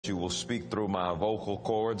You will speak through my vocal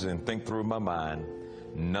cords and think through my mind.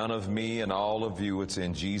 None of me and all of you. It's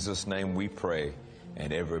in Jesus' name we pray.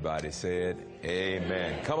 And everybody said,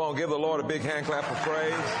 amen. Come on, give the Lord a big hand clap of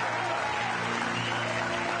praise.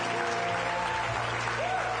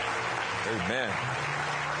 Amen.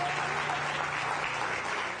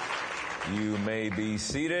 You may be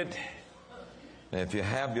seated. And if you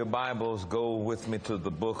have your Bibles, go with me to the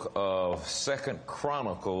book of 2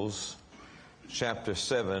 Chronicles, chapter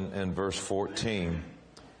 7 and verse 14.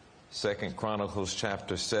 2 Chronicles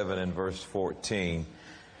chapter 7 and verse 14.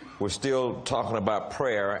 We're still talking about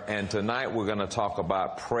prayer, and tonight we're going to talk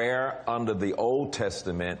about prayer under the Old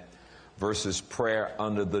Testament versus prayer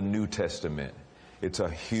under the New Testament. It's a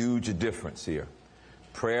huge difference here.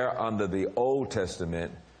 Prayer under the Old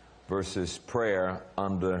Testament versus prayer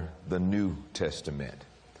under the New Testament.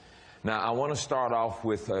 Now, I want to start off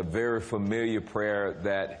with a very familiar prayer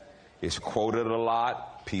that is quoted a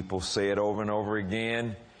lot. People say it over and over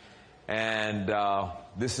again. And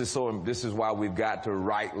this is why we've got to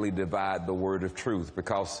rightly divide the word of truth,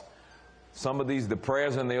 because some of the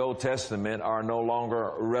prayers in the Old Testament are no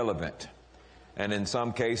longer relevant. And in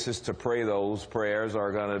some cases, to pray those prayers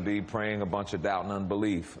are going to be praying a bunch of doubt and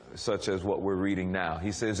unbelief, such as what we're reading now.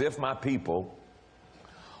 He says, if my people,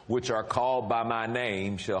 which are called by my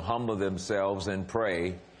name, shall humble themselves and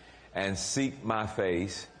pray and seek my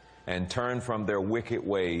face and turn from their wicked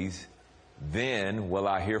ways, then will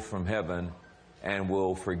I hear from heaven and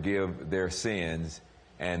will forgive their sins,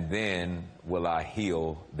 and then will I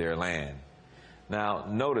heal their land. Now,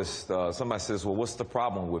 notice somebody says, well, what's the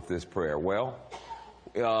problem with this prayer? Well,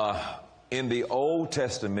 in the Old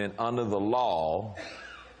Testament, under the law,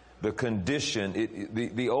 the condition,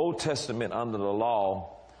 the Old Testament under the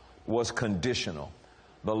law was conditional.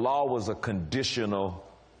 The law was a conditional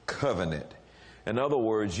covenant. In other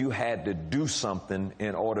words, you had to do something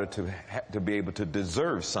in order to be able to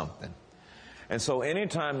deserve something. And so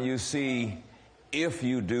anytime you see, if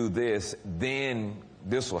you do this, then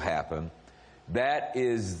this will happen, that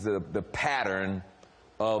is the pattern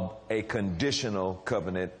of a conditional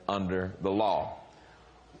covenant under the law.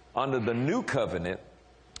 Under the new covenant,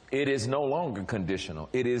 it is no longer conditional.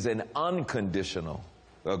 It is an unconditional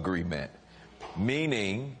agreement,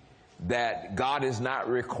 meaning that God is not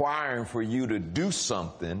requiring for you to do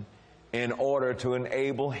something in order to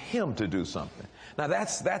enable him to do something. Now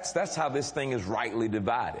that's how this thing is rightly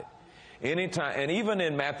divided. Anytime, and even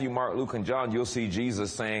in Matthew, Mark, Luke, and John, you'll see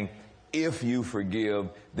Jesus saying, if you forgive,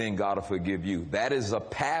 then God will forgive you. That is a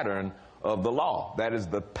pattern of the law. That is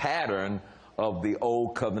the pattern of the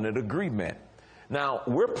old covenant agreement. Now,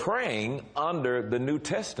 we're praying under the New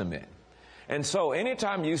Testament. And so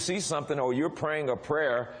anytime you see something or you're praying a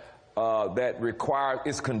prayer that requires,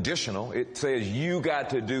 it's conditional. It says you got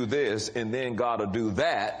to do this and then God will do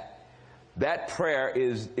that. That prayer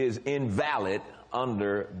is invalid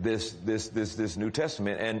under this New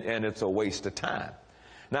Testament, and it's a waste of time.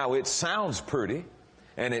 Now, it sounds pretty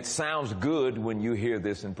and it sounds good when you hear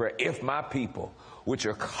this in prayer. If my people, which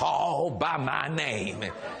are called by my name,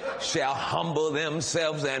 shall humble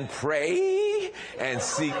themselves and pray and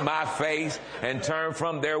seek my face and turn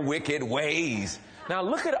from their wicked ways. Now,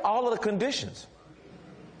 look at all of the conditions.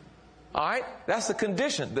 All right? That's the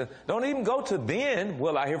condition. Don't even go to then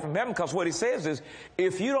will I hear from heaven, because what he says is,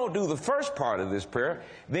 if you don't do the first part of this prayer,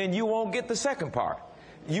 then you won't get the second part.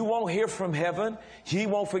 You won't hear from heaven. He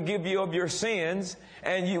won't forgive you of your sins,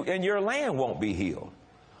 and your land won't be healed.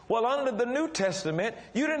 Well, under the New Testament,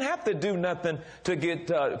 you didn't have to do nothing to get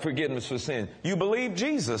forgiveness for sin. You believed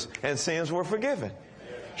Jesus, and sins were forgiven.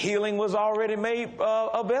 Healing was already made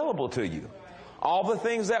available to you. All the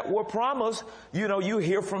things that were promised, you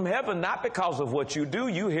hear from heaven, not because of what you do.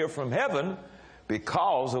 You hear from heaven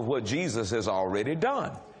because of what Jesus has already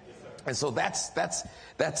done. And so that's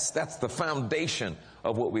the foundation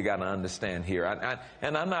of what we got to understand here.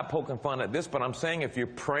 And I'm not poking fun at this, but I'm saying if you're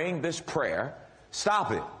praying this prayer,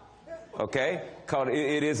 stop it. Okay? Because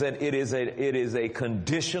it is a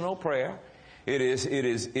conditional prayer. It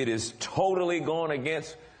is totally going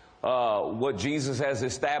against what Jesus has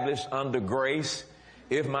established under grace.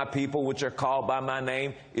 If my people, which are called by my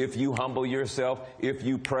name, if you humble yourself, if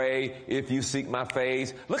you pray, if you seek my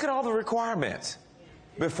face. Look at all the requirements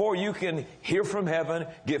before you can hear from heaven,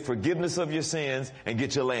 get forgiveness of your sins, and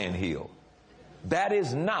get your land healed. That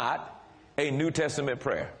is not a New Testament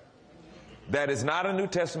prayer. That is not a New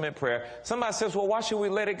Testament prayer. Somebody says, well, why should we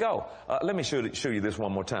let it go? Let me show you this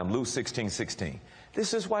one more time. Luke 16:16.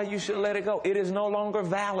 This is why you should let it go. It is no longer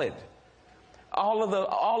valid.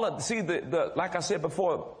 Like I said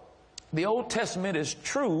before, the Old Testament is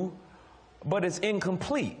true, but it's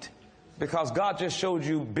incomplete. Because God just showed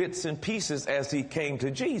you bits and pieces as he came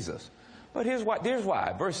to Jesus. But here's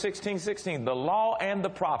why. Verse 16, the law and the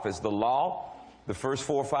prophets. The law, the first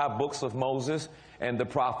 4 or 5 books of Moses, and the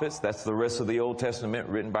prophets, that's the rest of the Old Testament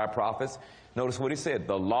written by prophets. Notice what he said.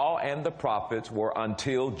 The law and the prophets were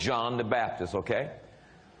until John the Baptist, okay?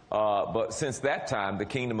 But since that time, the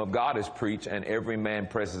kingdom of God is preached and every man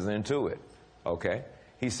presses into it, okay?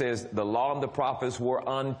 He says the law and the prophets were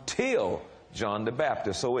until John the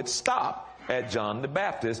Baptist. So it stopped at John the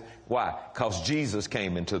Baptist. Why? Because Jesus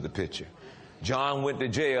came into the picture. John went to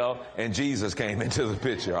jail and Jesus came into the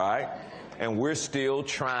picture, all right? And we're still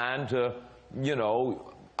trying to, you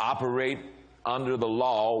know, operate under the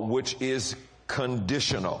law, which is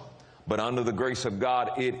conditional. But under the grace of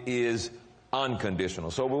God, it is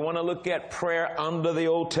unconditional. So we want to look at prayer under the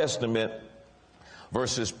Old Testament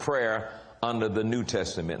versus prayer under the New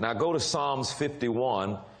Testament. Now go to Psalms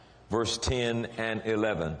 51, verse 10 and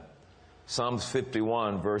 11. Psalms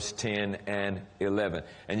 51, verse 10 and 11.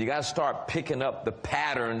 And you got to start picking up the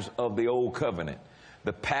patterns of the Old Covenant,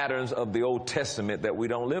 the patterns of the Old Testament that we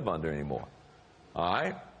don't live under anymore. All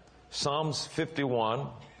right? Psalms 51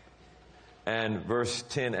 and verse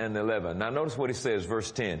 10 and 11. Now notice what he says, verse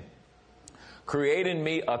 10. Create in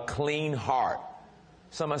me a clean heart.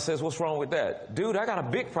 Somebody says, what's wrong with that? Dude, I got a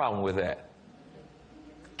big problem with that.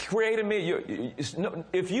 Created me.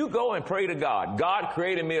 If you go and pray to God, God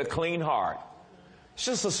created me a clean heart. It's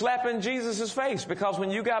just a slap in Jesus' face, because when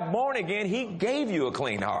you got born again, he gave you a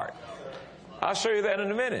clean heart. I'll show you that in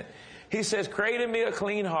a minute. He says, create in me a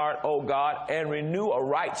clean heart, O God, and renew a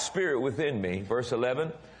right spirit within me. Verse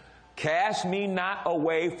 11, cast me not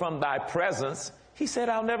away from thy presence. He said,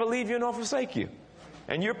 I'll never leave you nor forsake you.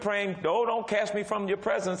 And you're praying, no, don't cast me from your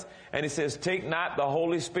presence. And he says, take not the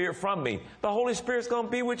Holy Spirit from me. The Holy Spirit's going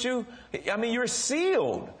to be with you. I mean, you're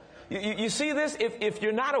sealed. You see this? If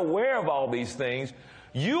you're not aware of all these things,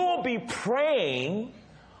 you'll be praying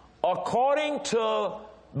according to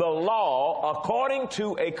the law, according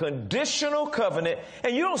to a conditional covenant,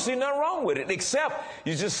 and you don't see nothing wrong with it, except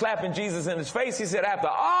you're just slapping Jesus in his face. He said, after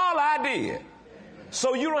all I did,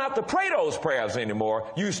 so you don't have to pray those prayers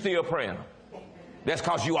anymore. You still praying them. That's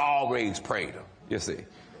because you always prayed them, you see.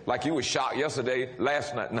 Like you were shocked yesterday,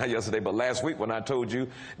 not yesterday, but last week when I told you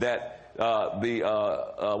that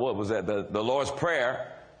what was that? The Lord's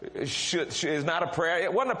Prayer is not a prayer.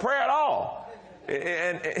 It wasn't a prayer at all.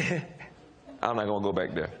 And I'm not going to go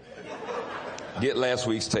back there. Get last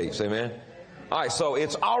week's tapes, amen? All right, so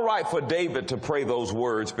it's all right for David to pray those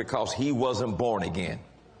words because he wasn't born again.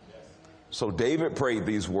 So David prayed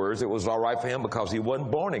these words. It was all right for him because he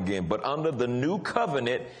wasn't born again. But under the new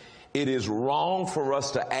covenant, it is wrong for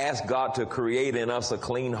us to ask God to create in us a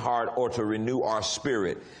clean heart or to renew our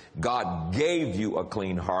spirit. God gave you a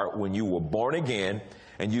clean heart when you were born again,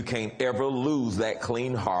 and you can't ever lose that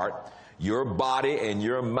clean heart. Your body and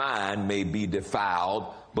your mind may be defiled,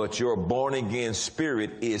 but your born-again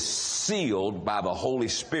spirit is sealed by the Holy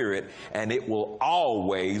Spirit, and it will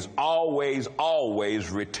always, always,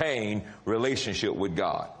 always retain relationship with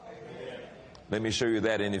God. Amen. Let me show you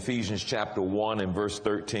that in Ephesians chapter 1 and verse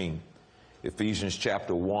 13. Ephesians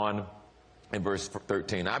chapter 1 and verse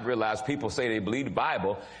 13. I've realized people say they believe the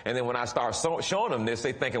Bible, and then when I start showing them this,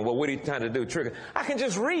 they're thinking, well, what are you trying to do? Trigger. I can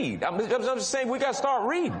just read. I'm just saying we got to start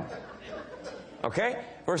reading. Okay?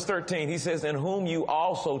 Verse 13, he says, in whom you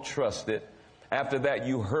also trusted, after that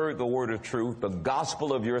you heard the word of truth, the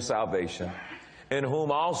gospel of your salvation, in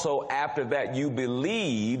whom also after that you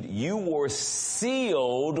believed, you were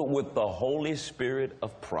sealed with the Holy Spirit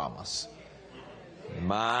of promise.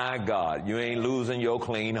 My God, you ain't losing your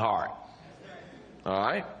clean heart. All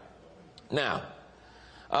right? Now,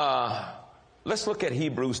 let's look at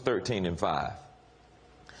Hebrews 13 and 5.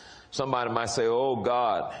 Somebody might say, oh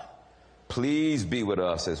God, please be with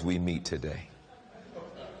us as we meet today.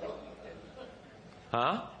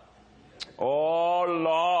 Huh? Oh,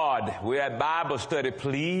 Lord, we're at Bible study.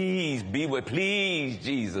 Please,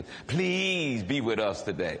 Jesus, please be with us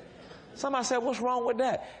today. Somebody said, what's wrong with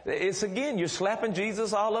that? It's again, you're slapping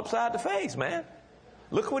Jesus all upside the face, man.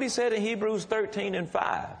 Look what he said in Hebrews 13 and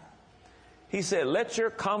 5. He said, let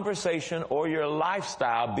your conversation or your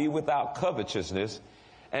lifestyle be without covetousness,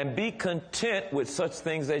 and be content with such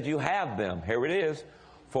things as you have them. Here it is.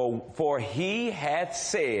 For he hath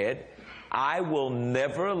said, I will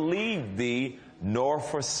never leave thee nor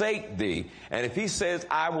forsake thee. And if he says,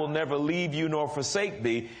 I will never leave you nor forsake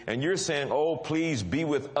thee, and you're saying, oh, please be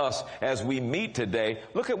with us as we meet today,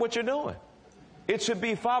 look at what you're doing. It should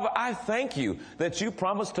be, Father, I thank you that you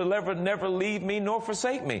promised to never leave me nor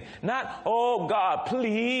forsake me. Not, oh, God,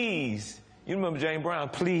 please. You remember James Brown?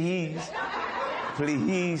 Please.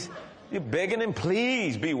 Please. You're begging him,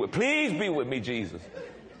 please be with me, Jesus.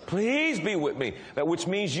 Please be with me. Which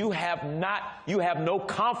means you have no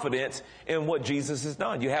confidence in what Jesus has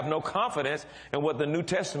done. You have no confidence in what the New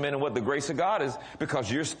Testament and what the grace of God is,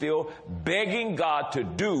 because you're still begging God to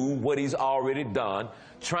do what he's already done,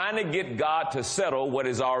 trying to get God to settle what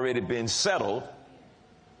has already been settled.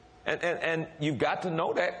 And you've got to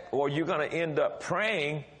know that, or you're going to end up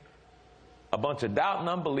praying a bunch of doubt and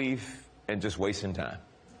unbelief and just wasting time.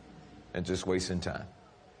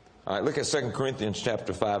 All right, look at 2 Corinthians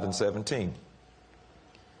chapter 5 and 17.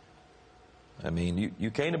 I mean,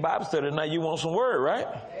 you came to Bible study tonight, you want some word, right?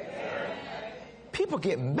 Amen. People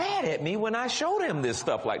get mad at me when I show them this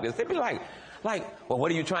stuff like this. They be like, well,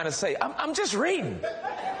 what are you trying to say? I'm just reading.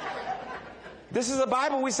 This is a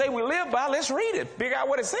Bible we say we live by. Let's read it. Figure out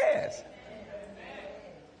what it says.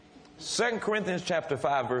 2 Corinthians chapter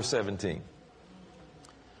 5, verse 17.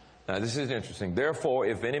 Now, this is interesting. Therefore,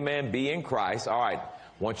 if any man be in Christ, all right,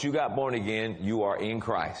 once you got born again, you are in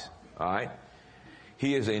Christ. All right?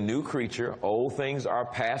 He is a new creature. Old things are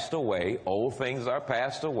passed away. Old things are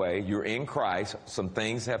passed away. You're in Christ. Some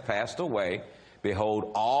things have passed away.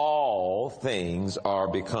 Behold, all things are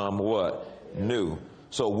become what? New.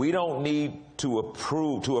 So we don't need to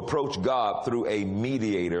approach God through a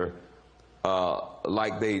mediator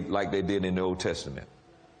like they did in the Old Testament.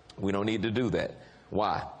 We don't need to do that.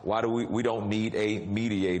 Why? Why do we don't need a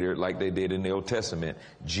mediator like they did in the Old Testament?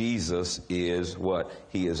 Jesus is what?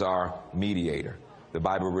 He is our mediator. The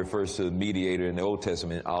Bible refers to the mediator in the Old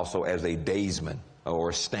Testament also as a daysman,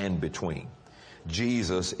 or stand between.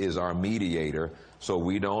 Jesus is our mediator, so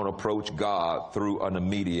we don't approach God through a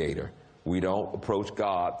mediator. We don't approach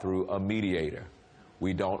God through a mediator.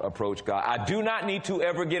 We don't approach God. I do not need to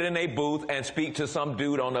ever get in a booth and speak to some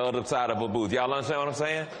dude on the other side of a booth. Y'all understand what I'm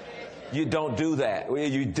saying? You don't do that.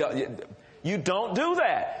 You don't do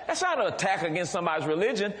that. That's not an attack against somebody's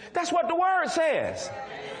religion. That's what the Word says.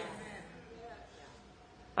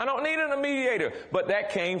 I don't need a mediator. But that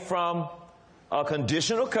came from a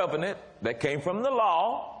conditional covenant. That came from the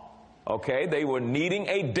law. Okay, they were needing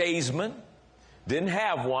a daysman. Didn't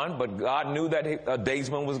have one, but God knew that a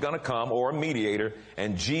daysman was going to come, or a mediator,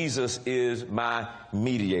 and Jesus is my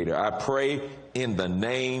mediator. I pray in the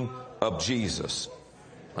name of Jesus.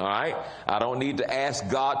 All right? I don't need to ask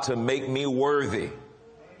God to make me worthy.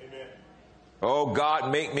 Amen. Oh, God,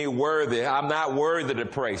 make me worthy. I'm not worthy to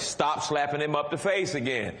pray. Stop slapping him up the face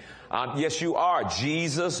again. Yes, you are.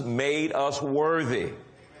 Jesus made us worthy. Amen.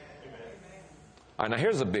 All right, now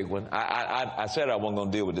here's a big one. I said I wasn't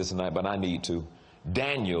going to deal with this tonight, but I need to.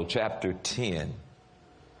 Daniel chapter 10,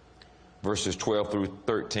 verses 12 through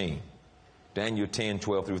 13. Daniel 10,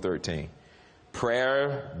 12 through 13.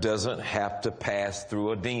 Prayer doesn't have to pass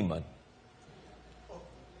through a demon.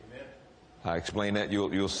 Amen. I explain that.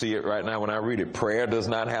 You'll see it right now when I read it. Prayer does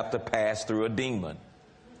not have to pass through a demon.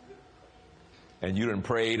 And you done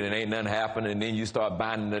prayed and ain't nothing happened, and then you start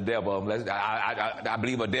binding the devil. I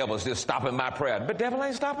believe a devil's just stopping my prayer. But devil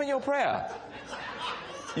ain't stopping your prayer.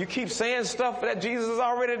 You keep saying stuff that Jesus has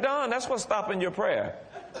already done. That's what's stopping your prayer.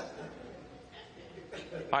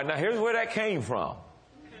 All right, now here's where that came from.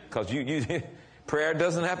 Because prayer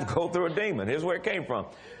doesn't have to go through a demon. Here's where it came from.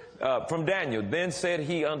 From Daniel. Then said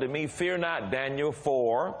he unto me, fear not, Daniel,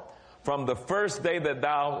 for from the first day that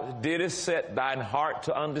thou didst set thine heart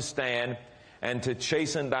to understand and to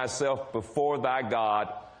chasten thyself before thy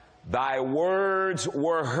God, thy words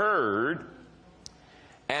were heard,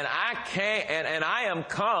 and I am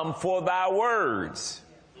come for thy words.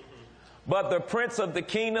 But the prince of the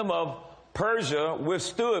kingdom of Persia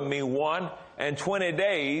withstood me 21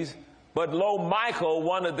 days. But lo, Michael,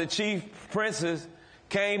 one of the chief princes,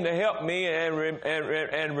 came to help me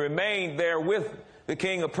and remained there with the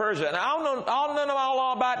king of Persia. And I don't know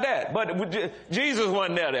all about that. But Jesus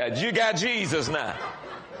wasn't there. You got Jesus now.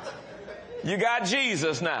 You got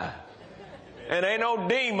Jesus now. And ain't no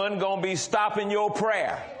demon going to be stopping your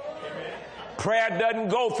prayer. Prayer doesn't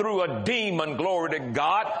go through a demon, glory to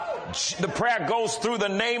God. The prayer goes through the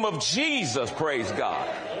name of Jesus, praise God.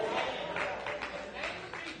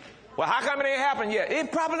 Well, how come it ain't happened yet?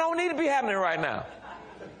 It probably don't need to be happening right now.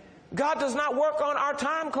 God does not work on our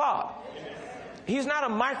time clock. He's not a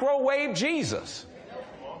microwave Jesus.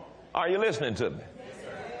 Are you listening to me?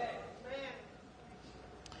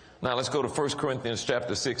 Now let's go to 1 Corinthians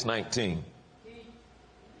chapter 6, 19.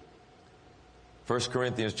 1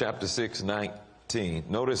 Corinthians chapter 6, 19.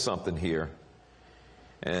 Notice something here.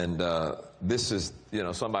 And this is,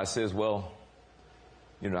 somebody says, well,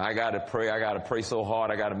 I got to pray so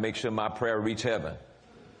hard. I got to make sure my prayer reach heaven.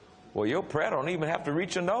 Well, your prayer don't even have to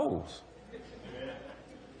reach your nose.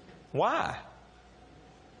 Why?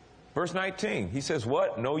 Verse 19, he says,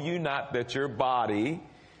 what? Know you not that your body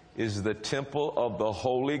is the temple of the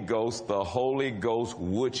Holy Ghost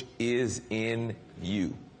which is in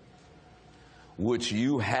you, which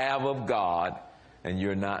you have of God, and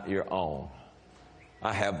you're not your own.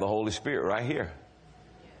 I have the Holy Spirit right here.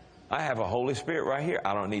 I have a Holy Spirit right here.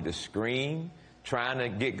 I don't need to scream trying to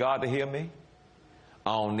get God to hear me.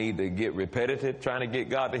 I don't need to get repetitive trying to get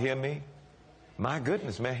God to hear me. My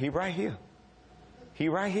goodness, man, he right here. He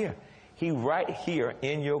right here. He right here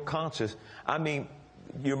in your conscience. I mean,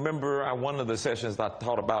 you remember one of the sessions I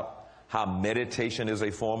taught about how meditation is a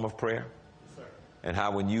form of prayer? Yes, and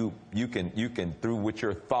how when you can through with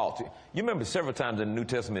your thoughts. You remember several times in the New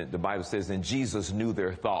Testament, the Bible says, and Jesus knew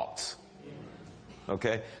their thoughts.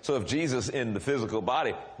 Okay? So if Jesus in the physical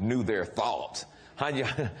body knew their thoughts,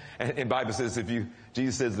 and the Bible says,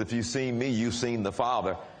 Jesus says, if you've seen me, you've seen the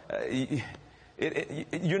Father.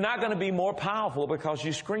 You're not going to be more powerful because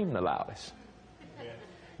you scream the loudest.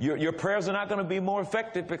 Your prayers are not going to be more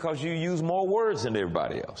effective because you use more words than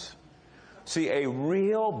everybody else. See, a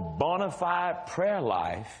real bona fide prayer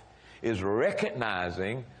life is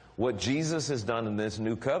recognizing what Jesus has done in this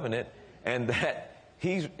new covenant, and that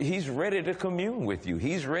he's ready to commune with you.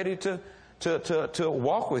 He's ready to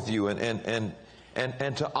walk with you and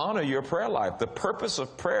to honor your prayer life. The purpose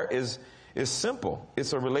of prayer is simple.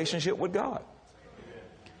 It's a relationship with God.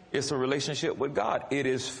 It's a relationship with God. It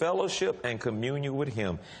is fellowship and communion with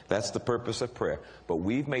Him. That's the purpose of prayer. But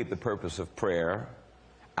we've made the purpose of prayer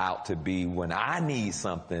out to be when I need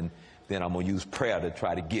something, then I'm going to use prayer to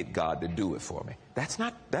try to get God to do it for me. That's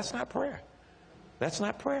not prayer. That's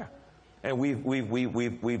not prayer. And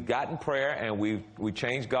we've gotten prayer, and we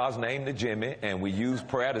changed God's name to Jimmy, and we use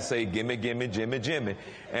prayer to say, gimme, gimme, Jimmy, Jimmy.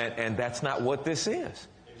 And that's not what this is.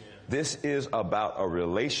 This is about a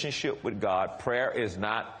relationship with God. Prayer is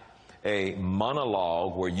not a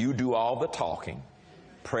monologue where you do all the talking.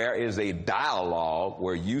 Prayer is a dialogue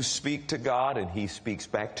where you speak to God and He speaks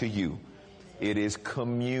back to you. It is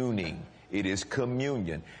communing. It is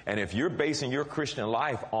communion. And if you're basing your Christian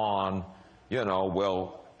life on,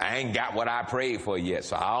 well, I ain't got what I prayed for yet,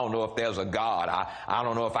 so I don't know if there's a God. I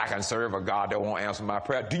don't know if I can serve a God that won't answer my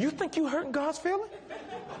prayer. Do you think you're hurting God's feeling?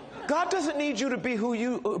 God doesn't need you to be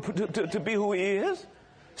to be who He is.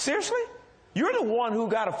 Seriously? You're the one who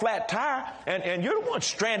got a flat tire, and you're the one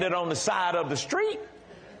stranded on the side of the street.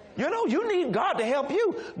 You need God to help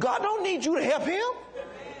you. God don't need you to help Him.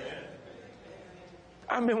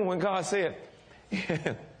 I remember when God said,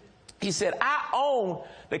 He said, I own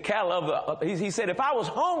the cattle of the... He said, if I was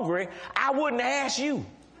hungry, I wouldn't ask you.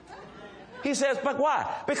 He says, but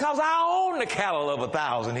why? Because I own the cattle of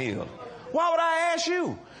 1,000 hills. Why would I ask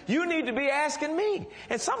you? You need to be asking me.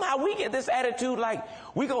 And somehow we get this attitude like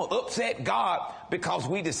we're going to upset God because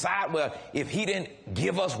we decide, well, if He didn't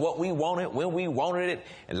give us what we wanted, when we wanted it,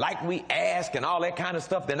 and like we asked and all that kind of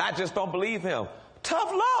stuff, then I just don't believe Him.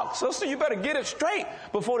 Tough luck, sister. You better get it straight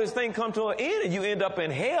before this thing comes to an end and you end up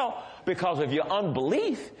in hell because of your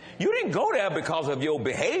unbelief. You didn't go there because of your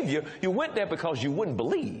behavior. You went there because you wouldn't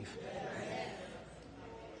believe.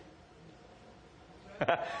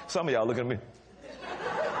 Some of y'all look at me.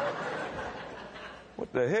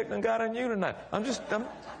 What the heck done got on you tonight? I'm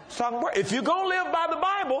talking about, if you're going to live by the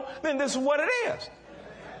Bible, then this is what it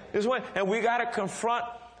is. And we got to confront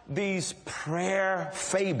these prayer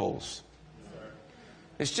fables.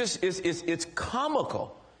 It's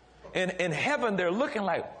comical. In heaven, they're looking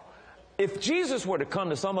like, if Jesus were to come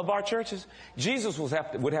to some of our churches, Jesus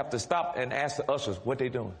would have to stop and ask the ushers, what they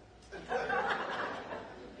doing?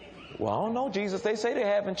 Well, I don't know, Jesus. They say they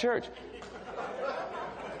have in church.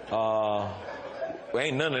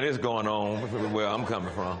 Ain't none of this going on where I'm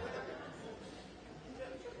coming from.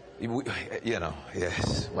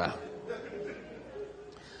 Yes. Wow.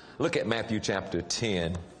 Look at Matthew chapter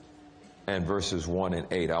 10 and verses 1 and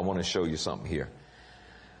 8. I want to show you something here.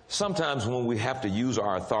 Sometimes when we have to use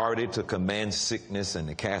our authority to command sickness and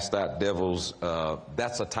to cast out devils,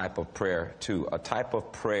 that's a type of prayer too. A type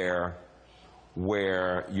of prayer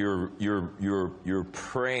where you're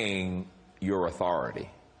praying your authority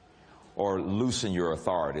or loosen your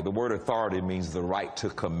authority. The word authority means the right to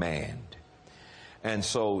command. And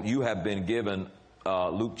so you have been given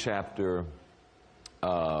Luke chapter,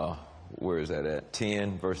 where is that at?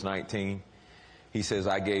 10, verse 19. He says,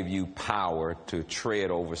 I gave you power to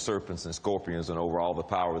tread over serpents and scorpions and over all the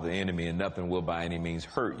power of the enemy, and nothing will by any means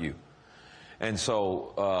hurt you. And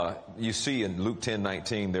so you see in Luke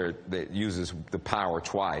 10:19 there that uses the power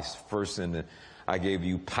twice. First I gave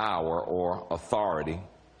you power or authority.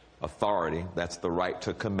 Authority, that's the right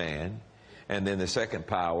to command. And then the second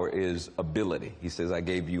power is ability. He says, I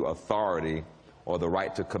gave you authority or the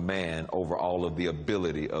right to command over all of the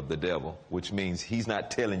ability of the devil, which means he's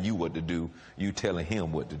not telling you what to do, you telling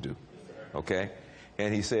him what to do. Okay?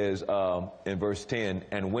 And he says in verse 10,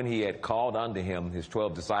 and when he had called unto him his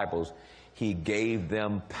 12 disciples, he gave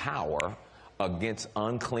them power against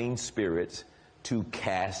unclean spirits to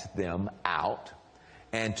cast them out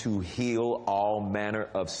and to heal all manner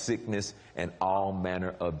of sickness and all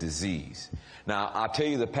manner of disease. Now, I'll tell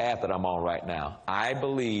you the path that I'm on right now. I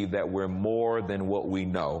believe that we're more than what we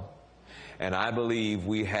know, and I believe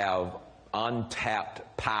we have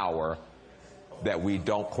untapped power that we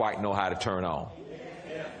don't quite know how to turn on.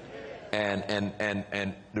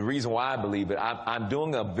 And the reason why I believe it, I'm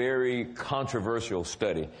doing a very controversial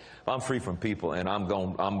study. I'm free from people, and I'm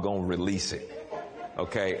going to release it.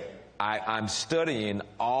 Okay, I'm studying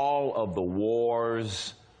all of the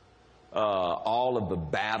wars, all of the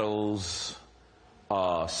battles,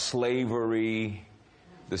 slavery,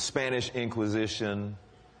 the Spanish Inquisition,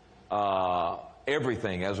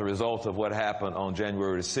 everything as a result of what happened on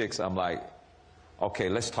January the 6th. I'm like, okay,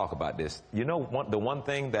 let's talk about this. You know, the one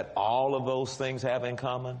thing that all of those things have in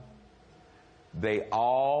common? They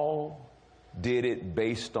all did it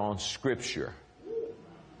based on Scripture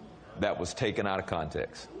that was taken out of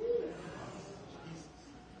context.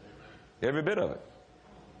 Every bit of it.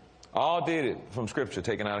 All did it from Scripture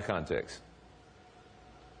taken out of context.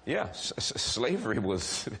 Yeah, slavery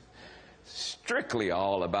was strictly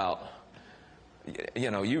all about,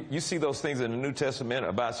 you know, you see those things in the New Testament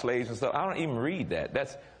about slaves and stuff. I don't even read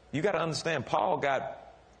that. You got to understand, Paul got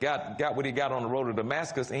what he got on the road to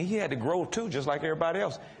Damascus, and he had to grow too, just like everybody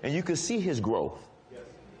else. And you could see his growth.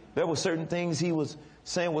 There were certain things he was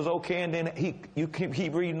saying was okay, and then you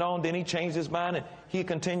keep reading on, then he changed his mind, and he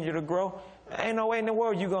continued to grow. Ain't no way in the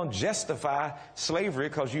world you're going to justify slavery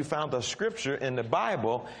because you found a scripture in the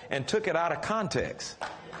Bible and took it out of context.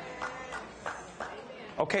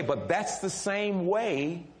 Okay, but that's the same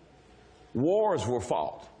way wars were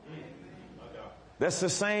fought. That's the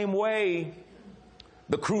same way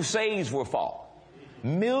the Crusades were fought.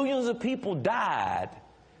 Millions of people died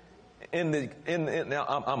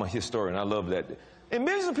now, I'm a historian. I love that. And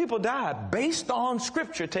millions of people died based on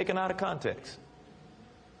Scripture taken out of context.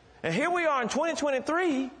 And here we are in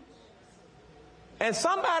 2023, and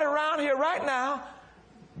somebody around here right now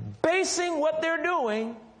basing what they're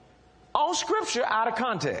doing on Scripture out of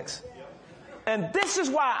context. And this is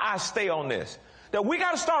why I stay on this. That we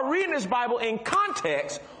got to start reading this Bible in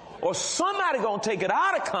context, or somebody going to take it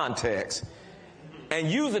out of context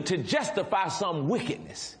and use it to justify some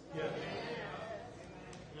wickedness.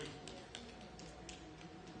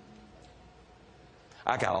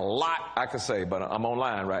 I got a lot I could say, but I'm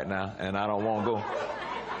online right now, and I don't want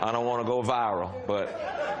to go viral. But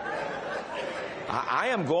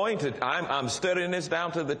I'm studying this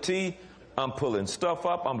down to the T. I'm pulling stuff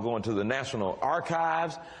up. I'm going to the National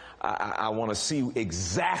Archives. I want to see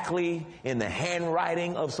exactly in the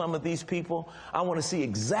handwriting of some of these people. I want to see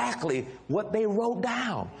exactly what they wrote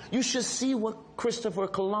down. You should see what Christopher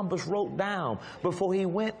Columbus wrote down before he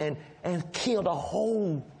went and killed a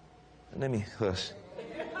whole, let me hush,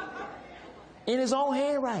 in his own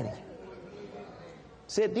handwriting.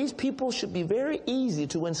 Said these people should be very easy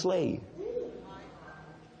to enslave.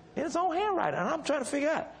 In his own handwriting. And I'm trying to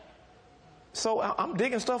figure out. So I'm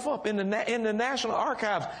digging stuff up in the National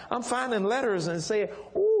Archives. I'm finding letters and saying,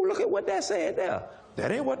 "Oh, look at what that said there.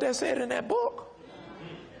 That ain't what that said in that book."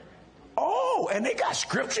 Oh, and they got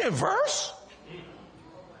scripture and verse.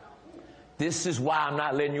 This is why I'm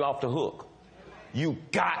not letting you off the hook. You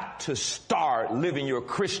got to start living your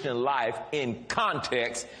Christian life in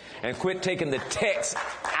context and quit taking the text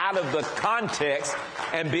out of the context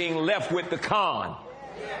and being left with the con.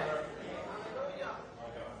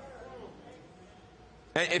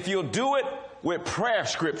 And if you'll do it with prayer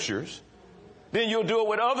scriptures, then you'll do it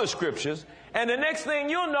with other scriptures. And the next thing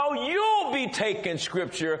you'll know, you'll be taking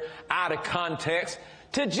scripture out of context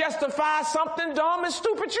to justify something dumb and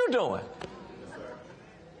stupid you're doing.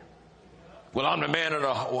 Well, I'm the man of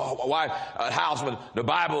the wife, house, but the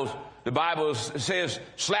Bible says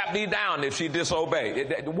slap thee down if she disobey.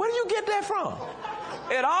 Where do you get that from?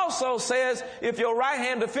 It also says if your right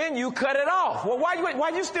hand offend you, cut it off. Well, why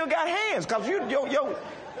you still got hands? Because yo.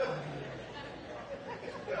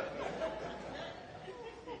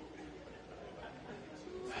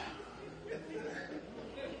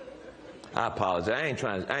 I apologize.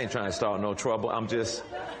 I ain't trying to start no trouble. I'm just,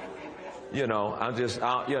 I don't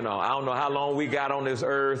know how long we got on this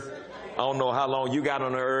earth. I don't know how long you got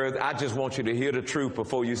on the earth. I just want you to hear the truth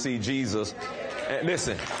before you see Jesus. And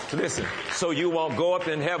listen, so you won't go up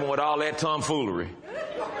in heaven with all that tomfoolery.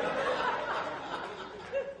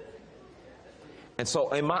 And so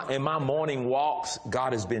in my morning walks,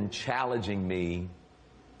 God has been challenging me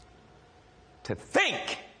to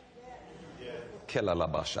think.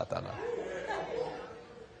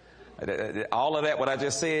 All of that, what I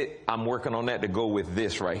just said, I'm working on that to go with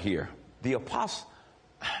this right here. The apostles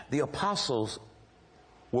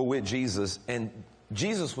were with Jesus, and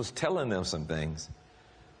Jesus was telling them some things.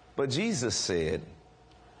 But Jesus said,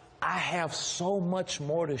 I have so much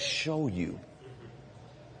more to show you,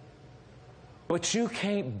 but you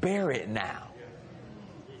can't bear it now.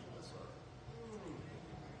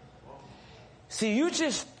 See, you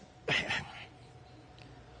just...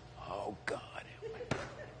 Oh, God.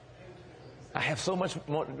 I have so much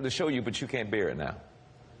more to show you, but you can't bear it now.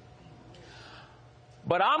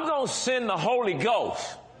 But I'm going to send the Holy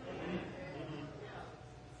Ghost.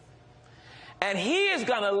 And he is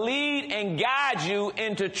going to lead and guide you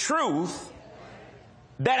into truth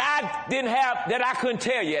that I couldn't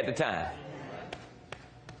tell you at the time.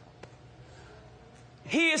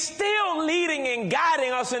 He is still leading and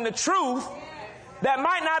guiding us into truth that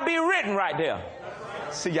might not be written right there.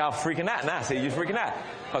 See, y'all freaking out now. See, you're freaking out.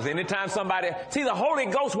 Because anytime the Holy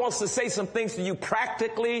Ghost wants to say some things to you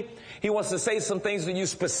practically. He wants to say some things to you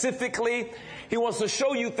specifically. He wants to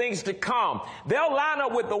show you things to come. They'll line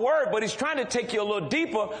up with the word, but he's trying to take you a little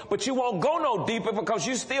deeper, but you won't go no deeper because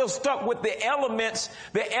you're still stuck with the elements,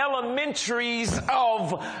 the elementaries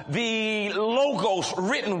of the Logos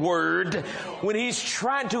written word, when he's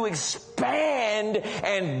trying to expand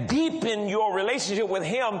and deepen your relationship with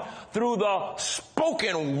him through the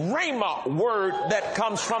spoken rhema word that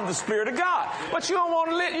comes from the Spirit of God. But you don't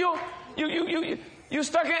want to let you're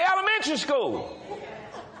stuck in elementary school.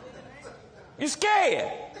 You're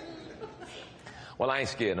scared. Well, I ain't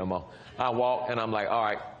scared no more. I walk and I'm like, all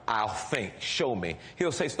right, I'll think. Show me.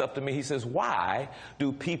 He'll say stuff to me. He says, why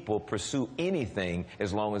do people pursue anything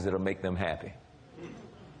as long as it'll make them happy?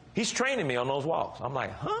 He's training me on those walks. I'm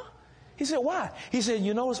like, huh? He said, why? He said,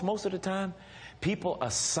 you notice most of the time people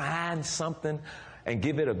assign something and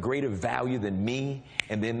give it a greater value than me,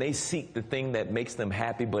 and then they seek the thing that makes them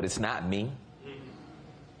happy, but it's not me.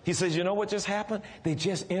 He says, you know what just happened? They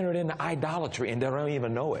just entered into idolatry and they don't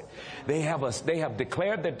even know it. They have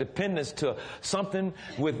declared their dependence to something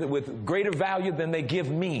with greater value than they give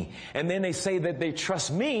me. And then they say that they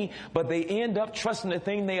trust me, but they end up trusting the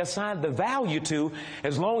thing they assigned the value to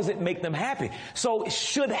as long as it make them happy. So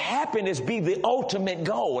should happiness be the ultimate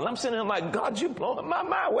goal? And I'm sitting there like, God, you blowing my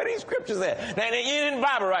mind. Where are these scriptures at? Now, you're in the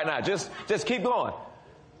Bible right now. Just keep going.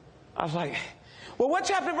 I was like... Well, what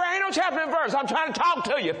chapter and verse? Ain't no chapter and verse. I'm trying to talk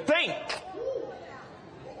to you. Think.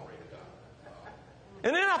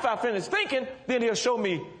 And then after I finish thinking, then he'll show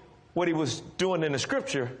me what he was doing in the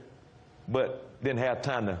scripture, but didn't have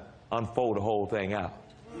time to unfold the whole thing out.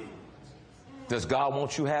 Does God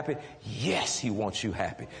want you happy? Yes, he wants you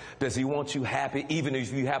happy. Does he want you happy even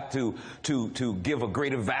if you have to give a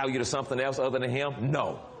greater value to something else other than him?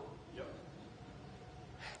 No.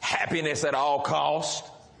 Happiness at all costs.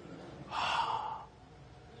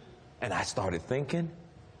 And I started thinking,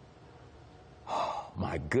 oh,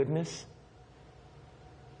 my goodness,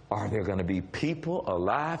 are there going to be people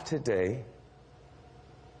alive today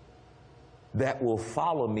that will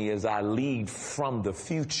follow me as I lead from the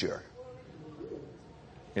future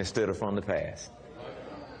instead of from the past?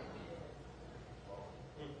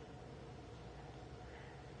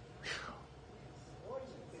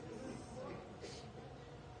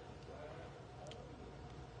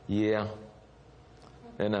 Yeah.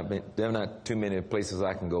 There are not too many places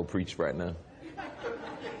I can go preach right now.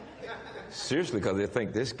 Seriously, because they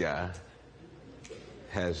think this guy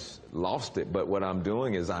has lost it. But what I'm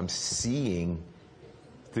doing is I'm seeing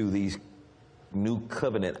through these new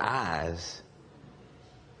covenant eyes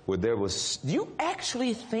where there was... Do you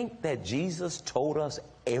actually think that Jesus told us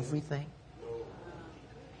everything?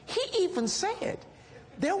 He even said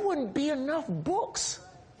there wouldn't be enough books.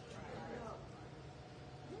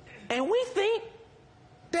 And we think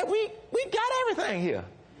that we got everything here.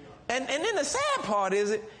 And then the sad part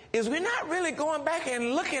is we're not really going back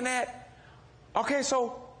and looking at, okay,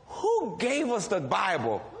 so who gave us the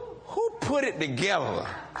Bible? Who put it together?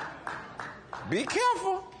 Be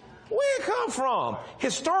careful. Where did it come from?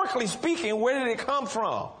 Historically speaking, where did it come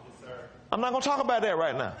from? I'm not going to talk about that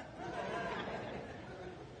right now.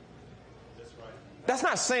 That's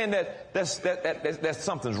not saying that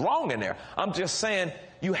something's wrong in there. I'm just saying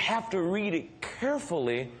you have to read it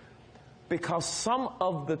carefully because some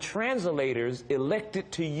of the translators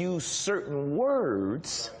elected to use certain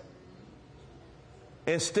words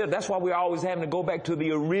instead. That's why we're always having to go back to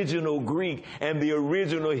the original Greek and the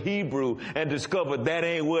original Hebrew and discover that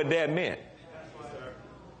ain't what that meant.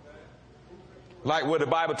 Like where the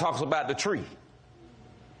Bible talks about the tree.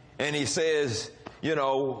 And he says, you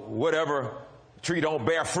know, whatever tree don't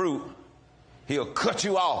bear fruit, he'll cut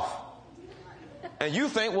you off. And you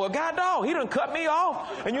think, well, God dog, he done cut me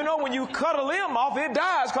off. And you know, when you cut a limb off, it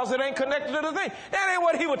dies because it ain't connected to the thing. That ain't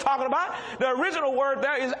what he was talking about. The original word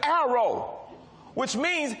there is arrow, which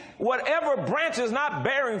means whatever branch is not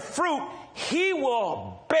bearing fruit, he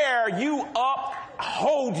will bear you up,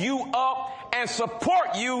 hold you up, and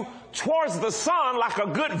support you towards the sun like a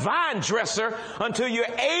good vine dresser until you're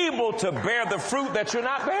able to bear the fruit that you're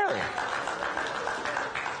not bearing.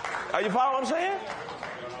 Are you following what I'm saying?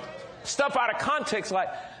 Stuff out of context,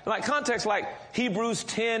 like Hebrews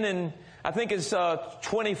 10 and I think it's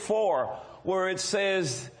 24, where it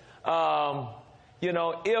says, you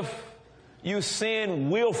know, if you sin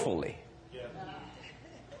willfully,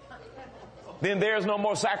 then there's no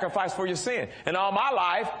more sacrifice for your sin. And all my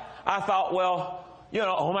life, I thought, well, you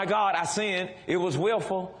know, oh my God, I sinned. It was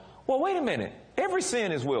willful. Well, wait a minute. Every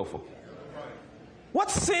sin is willful. What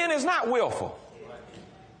sin is not willful?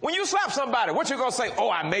 When you slap somebody, what you going to say? Oh,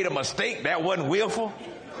 I made a mistake. That wasn't willful.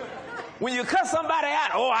 When you cuss somebody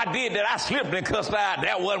out, oh, I did that. I slipped and cussed out.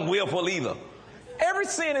 That wasn't willful either. Every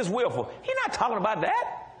sin is willful. He's not talking about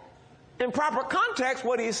that. In proper context,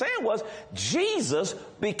 what he's saying was Jesus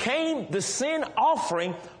became the sin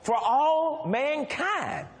offering for all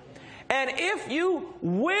mankind. And if you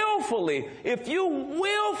willfully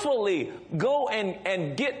go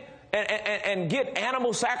and get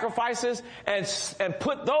animal sacrifices and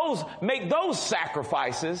make those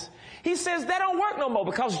sacrifices, he says that don't work no more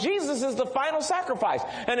because Jesus is the final sacrifice.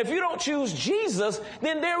 And if you don't choose Jesus,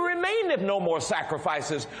 then there remaineth no more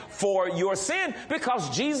sacrifices for your sin because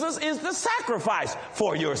Jesus is the sacrifice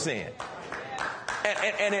for your sin.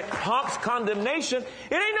 And it pumps condemnation.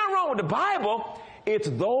 It ain't nothing wrong with the Bible. It's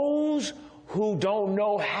those who don't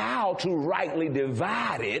know how to rightly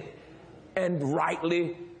divide it and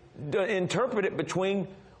rightly interpret it between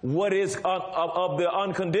what is of the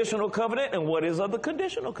unconditional covenant and what is of the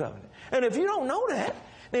conditional covenant. And if you don't know that,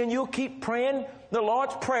 then you'll keep praying the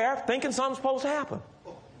Lord's Prayer thinking something's supposed to happen.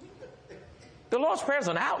 The Lord's Prayer is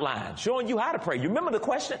an outline showing you how to pray. You remember the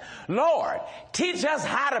question? Lord, teach us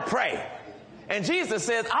how to pray. And Jesus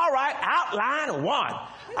says, all right, outline 1.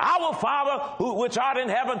 Our Father, which art in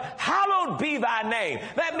heaven, hallowed be thy name.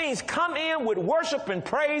 That means come in with worship and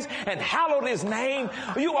praise and hallowed his name.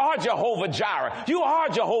 You are Jehovah Jireh. You are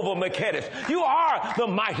Jehovah Mekaddesh. You are the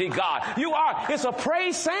mighty God. It's a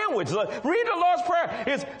praise sandwich. Read the Lord's Prayer.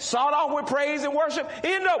 It's start off with praise and worship,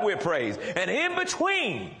 end up with praise. And in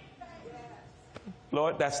between,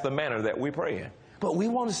 Lord, that's the manner that we pray in. But we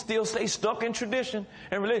want to still stay stuck in tradition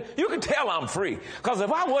and religion. You can tell I'm free. Because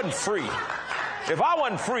if I wasn't free,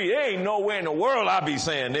 there ain't nowhere in the world I'd be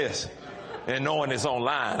saying this and knowing it's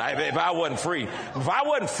online. If I wasn't free,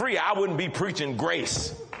 I wouldn't be preaching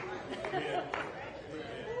grace.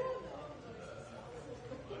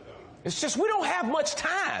 It's just we don't have much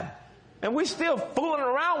time. And we still fooling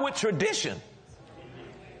around with tradition.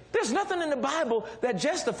 There's nothing in the Bible that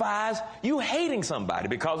justifies you hating somebody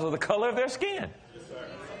because of the color of their skin.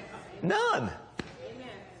 None.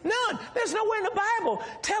 None. There's nowhere in the Bible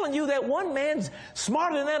telling you that one man's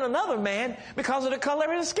smarter than another man because of the color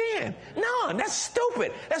of his skin. None. That's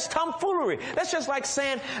stupid. That's tomfoolery. That's just like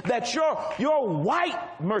saying that your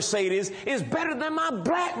white Mercedes is better than my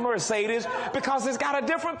black Mercedes because it's got a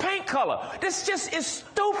different paint color. This just is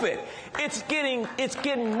stupid. It's getting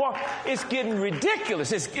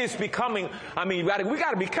ridiculous. It's becoming, we got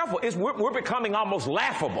to be careful. We're becoming almost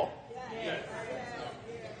laughable.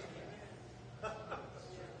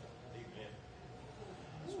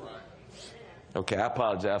 Okay, I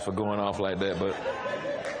apologize for going off like that, but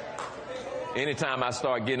anytime I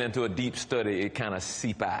start getting into a deep study, it kind of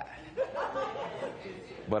seep out.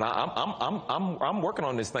 But I'm working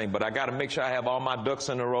on this thing, but I got to make sure I have all my ducks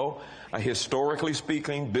in a row, historically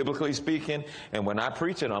speaking, biblically speaking. And when I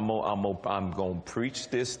preach it, I'm going to preach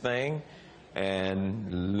this thing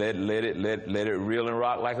and let it reel and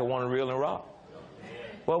rock like I want to reel and rock.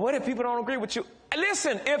 Well, what if people don't agree with you?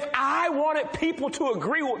 Listen, if I wanted people to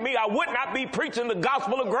agree with me, I would not be preaching the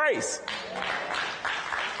gospel of grace.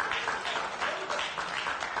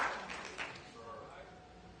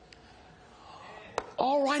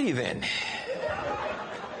 All righty then.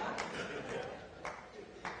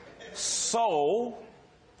 So,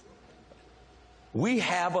 we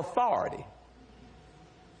have authority.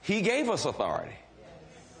 He gave us authority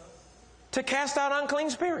to cast out unclean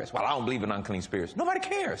spirits. Well, I don't believe in unclean spirits. Nobody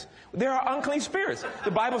cares. There are unclean spirits.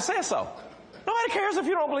 The Bible says so. Nobody cares if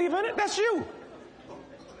you don't believe in it. That's you.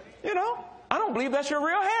 You know, I don't believe that's your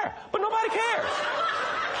real hair, but nobody cares.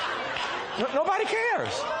 Nobody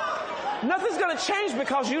cares. Nothing's going to change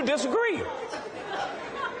because you disagree.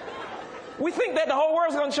 We think that the whole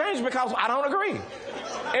world's going to change because I don't agree.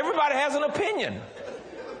 Everybody has an opinion.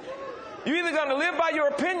 You're either going to live by your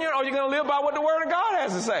opinion or you're going to live by what the Word of God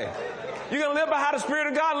has to say. You're going to live by how the Spirit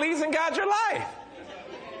of God leads and guides your life.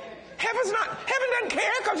 Heaven doesn't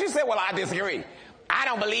care because you say, well, I disagree. I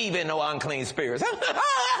don't believe in no unclean spirits.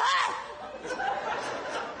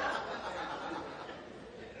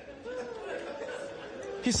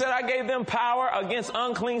 He said, I gave them power against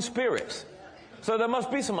unclean spirits. So there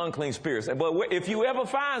must be some unclean spirits. But if you ever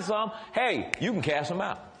find some, hey, you can cast them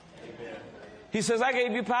out. Amen. He says, I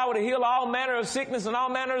gave you power to heal all manner of sickness and all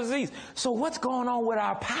manner of disease. So what's going on with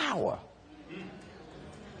our power?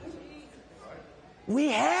 We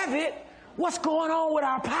have it. What's going on with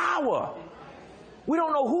our power? We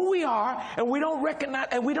don't know who we are, and we don't recognize,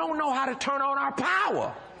 and we don't know how to turn on our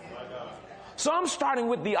power. So I'm starting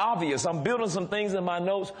with the obvious. I'm building some things in my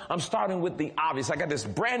notes. I'm starting with the obvious. I got this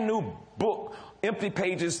brand new book, empty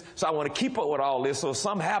pages, so I want to keep up with all this. So if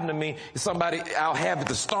something happened to me, I'll have at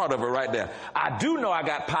the start of it right there. I do know I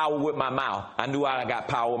got power with my mouth. I knew I got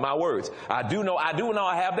power with my words. I do know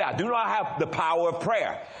I have that. I do know I have the power of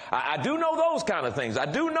prayer. I do know those kind of things. I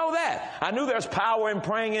do know that. I knew there's power in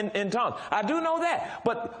praying in tongues. I do know that.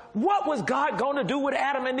 But what was God going to do with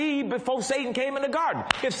Adam and Eve before Satan came in the garden?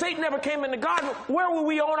 If Satan never came in the garden, where were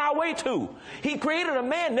we on our way to? He created a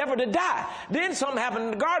man never to die. Then something happened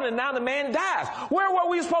in the garden and now the man dies. Where were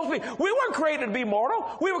we supposed to be? We weren't created to be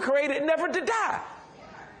mortal. We were created never to die.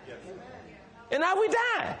 And now we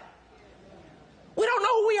die. We don't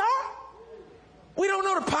know who we are. We don't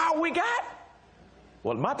know the power we got.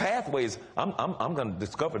 Well, my pathway is, I'm going to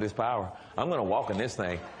discover this power. I'm going to walk in this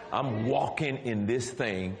thing. I'm walking in this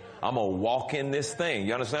thing. I'm going to walk in this thing.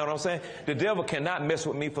 You understand what I'm saying? The devil cannot mess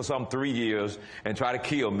with me for some 3 years and try to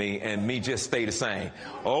kill me and me just stay the same.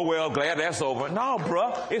 Oh, well, glad that's over. No,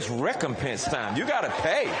 bruh, it's recompense time. You got to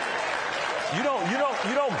pay. You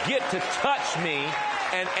don't get to touch me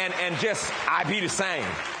and just I be the same.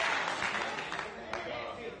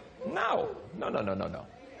 No.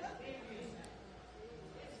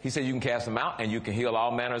 He said you can cast them out and you can heal all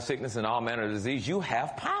manner of sickness and all manner of disease. You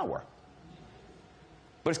have power.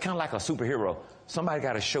 But it's kind of like a superhero. Somebody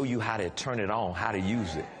got to show you how to turn it on, how to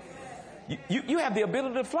use it. You have the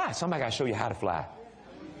ability to fly. Somebody got to show you how to fly.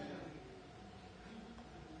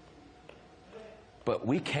 But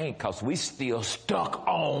we can't because we still stuck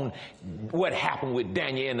on what happened with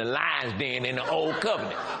Daniel in the lion's den in the old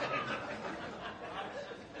covenant.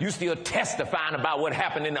 You still testifying about what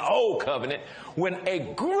happened in the old covenant when a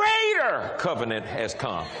greater covenant has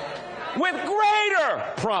come with greater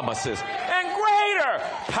promises and greater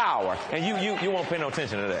power. And you won't pay no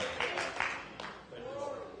attention to that.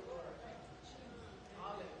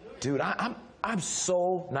 Dude, I'm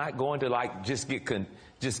so not going to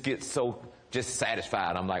just get so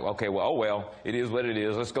satisfied. I'm like, okay, well, oh well, it is what it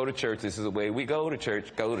is. Let's go to church. This is the way we go to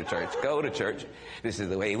church. Go to church. Go to church. This is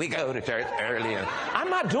the way we go to church early. I'm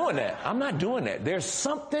not doing that. There's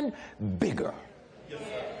something bigger.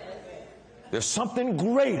 There's something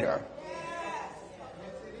greater.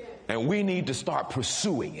 And we need to start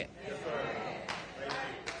pursuing it.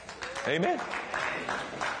 Amen.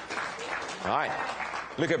 All right.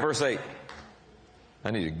 Look at verse 8.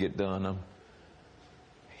 I need to get done.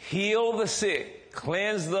 Heal the sick,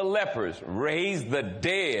 cleanse the lepers, raise the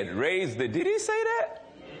dead, did he say that?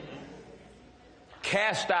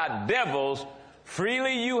 Cast out devils,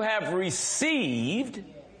 freely you have received.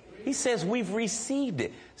 He says we've received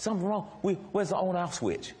it. Something wrong. Where's the on off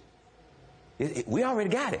switch? We already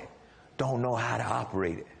got it. Don't know how to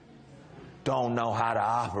operate it. Don't know how to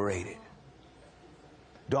operate it.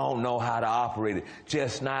 Don't know how to operate it.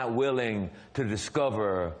 Just not willing to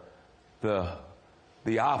discover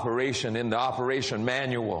the operation in the operation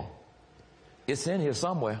manual. It's in here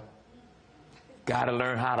somewhere. Got to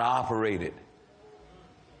learn how to operate it.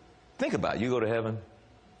 Think about it. You go to heaven,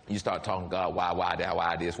 you start talking to God, why that,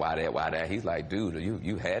 why this, why that, why that. He's like, dude,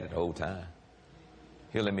 you had it the whole time.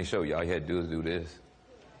 Here, let me show you. All you had to do is do this.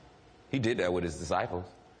 He did that with his disciples.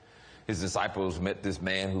 His disciples met this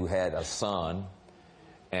man who had a son,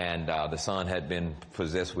 and the son had been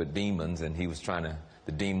possessed with demons, and he was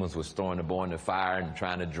the demons was throwing the boy in the fire and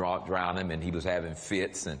trying to drown him, and he was having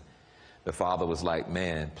fits, and the father was like,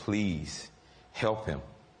 man, please help him.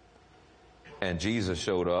 And Jesus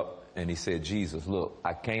showed up, and he said, Jesus, look,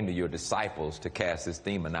 I came to your disciples to cast this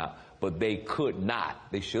demon out, but they could not.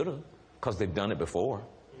 They should have, because they've done it before.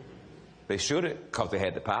 They should have, because they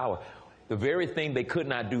had the power. The very thing they could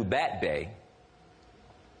not do that day,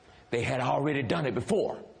 they had already done it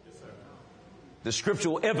before. the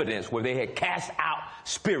scriptural evidence where they had cast out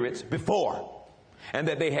spirits before and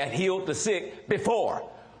that they had healed the sick before.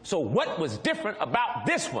 So what was different about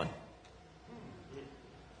this one?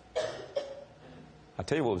 I'll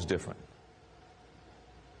tell you what was different.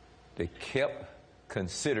 They kept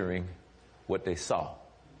considering what they saw.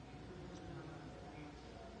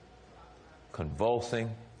 Convulsing,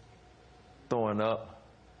 throwing up,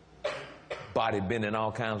 body bending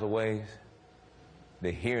all kinds of ways.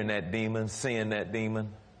 They're hearing that demon, seeing that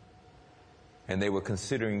demon, and they were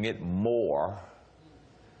considering it more.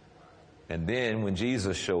 And then when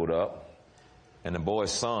Jesus showed up, and the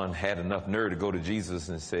boy's son had enough nerve to go to Jesus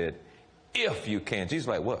and said, if you can. Jesus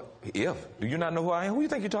like, what? If? Do you not know who I am? Who you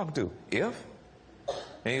think you're talking to? If?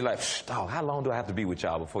 And he's like, oh, how long do I have to be with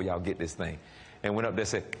y'all before y'all get this thing? And went up there and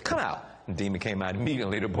said, come out. And the demon came out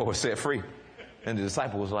immediately. The boy was set free. And the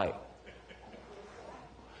disciple was like,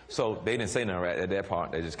 so they didn't say nothing right at that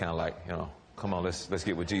part. They just kind of like, you know, come on, let's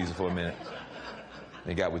get with Jesus for a minute.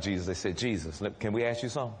 They got with Jesus. They said, Jesus, can we ask you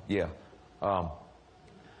something? Yeah.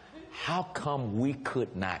 How come we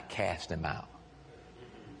could not cast him out?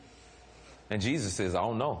 And Jesus says, I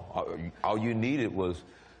don't know. All you needed was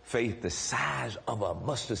faith the size of a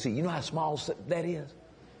mustard seed. You know how small that is?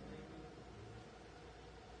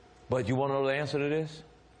 But you want to know the answer to this?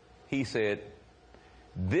 He said,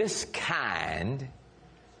 this kind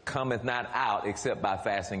cometh not out except by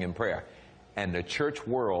fasting and prayer. And the church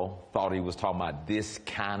world thought he was talking about this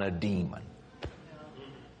kind of demon.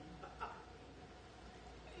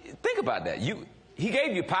 Think about that. He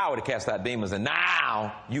gave you power to cast out demons, and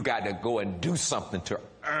now you got to go and do something to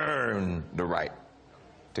earn the right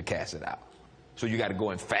to cast it out. So you got to go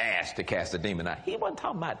and fast to cast the demon out. He wasn't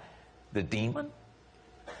talking about the demon.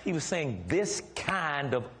 He was saying this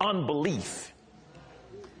kind of unbelief.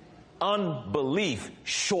 Unbelief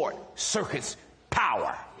short circuits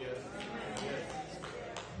power.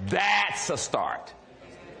 That's a start.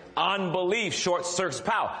 Unbelief short circuits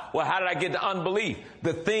power. Well, how did I get to unbelief?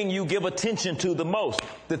 The thing you give attention to the most.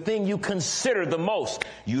 The thing you consider the most.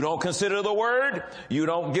 You don't consider the word. You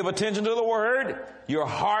don't give attention to the word. Your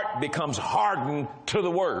heart becomes hardened to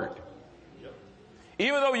the word.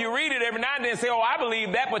 Even though you read it every now and then and say, oh, I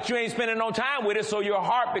believe that, but you ain't spending no time with it, so your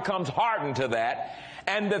heart becomes hardened to that.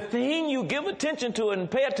 And the thing you give attention to and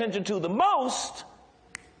pay attention to the most,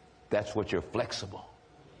 that's what you're flexible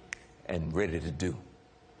and ready to do.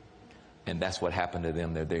 And that's what happened to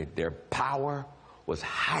them. Their power was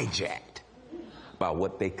hijacked by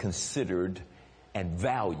what they considered and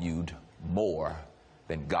valued more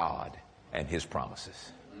than God and his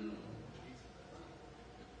promises.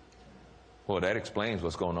 Well, that explains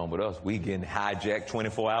what's going on with us. We getting hijacked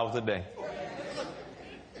 24 hours a day.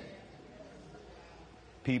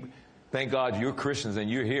 People, thank God you're Christians and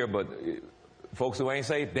you're here, but folks who ain't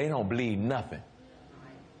saved, they don't believe nothing.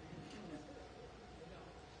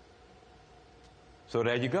 So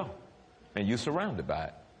there you go. And you're surrounded by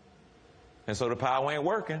it. And so the power ain't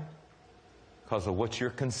working because of what you're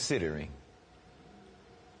considering.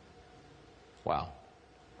 Wow.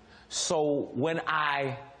 So when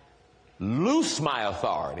I loose my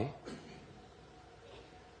authority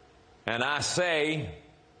and I say,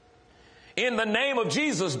 in the name of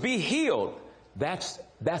Jesus, be healed, that's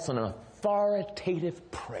an authoritative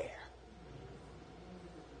prayer.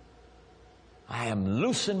 I am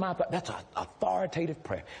loosing my, that's an authoritative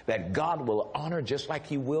prayer that God will honor just like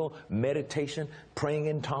he will meditation, praying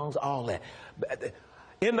in tongues, all that.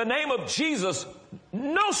 In the name of Jesus,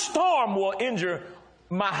 no storm will injure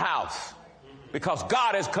my house because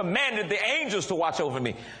God has commanded the angels to watch over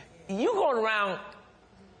me. You going around,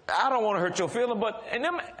 I don't want to hurt your feeling, but and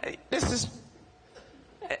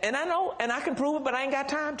I know, and I can prove it, but I ain't got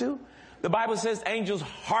time to. The Bible says angels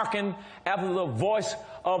hearken after the voice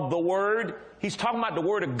of the word. He's talking about the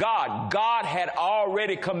word of God. God had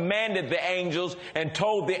already commanded the angels and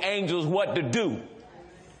told the angels what to do.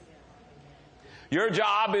 Your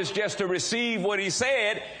job is just to receive what he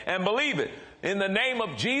said and believe it. In the name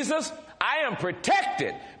of Jesus, I am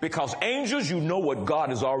protected because angels, you know what God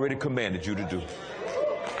has already commanded you to do.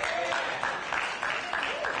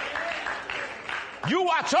 You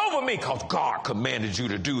watch over me because God commanded you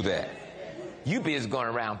to do that. You busy going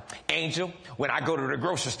around, angel, when I go to the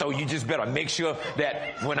grocery store, you just better make sure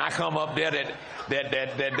that when I come up there that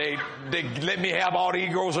they let me have all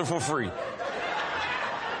these groceries for free.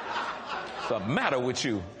 What's the matter with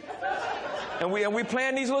you? And we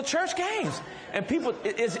playing these little church games. And people,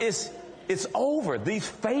 It's over. These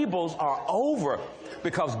fables are over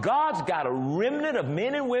because God's got a remnant of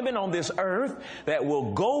men and women on this earth that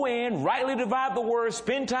will go in, rightly divide the word,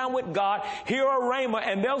 spend time with God, hear a rhema,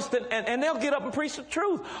 and they'll get up and preach the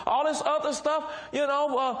truth. All this other stuff,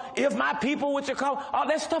 if my people which are called, all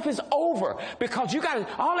that stuff is over because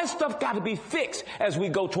all that stuff got to be fixed as we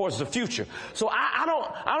go towards the future. So I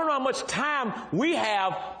don't know how much time we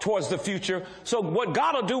have towards the future. So what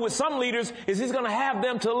God will do with some leaders is he's going to have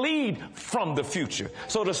them to lead from the future.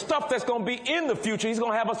 So the stuff that's going to be in the future, he's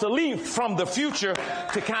going to have us to lead from the future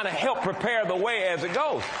to kind of help prepare the way as it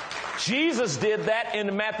goes. Jesus did that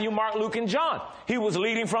in Matthew, Mark, Luke, and John. He was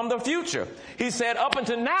leading from the future. He said, up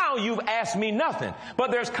until now, you've asked me nothing.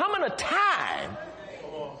 But there's coming a time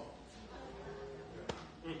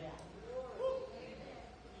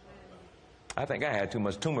I think I had too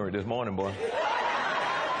much turmeric this morning, boy.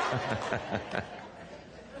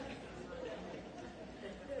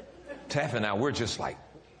 Taffy and I, we're just like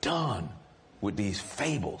done with these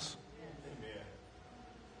fables.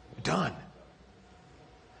 Done.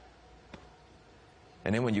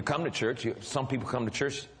 And then when you come to church, some people come to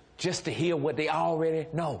church just to hear what they already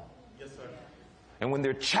know. Yes, sir. And when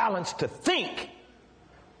they're challenged to think,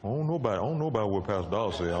 I don't know about what Pastor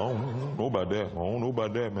Dawes said. I don't know about that. I don't know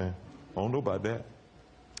about that, man. I don't know about that.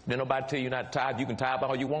 Then nobody tell you not to tithe. You can tithe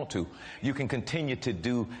all you want to. You can continue to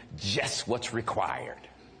do just what's required.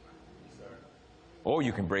 Or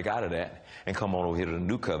you can break out of that and come on over here to the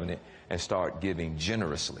new covenant and start giving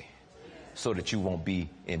generously so that you won't be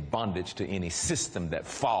in bondage to any system that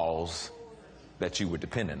falls that you were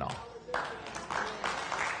dependent on.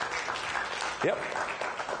 Yep.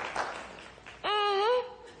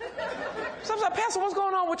 Sometimes, Pastor, what's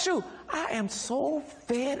going on with you? I am so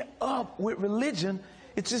fed up with religion.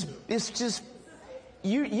 It's just,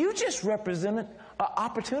 you just represented an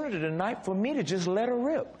opportunity tonight for me to just let her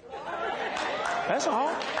rip. That's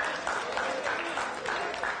all.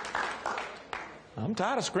 I'm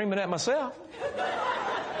tired of screaming at myself.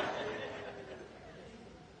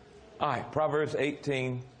 All right, Proverbs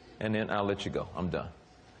 18, and then I'll let you go. I'm done.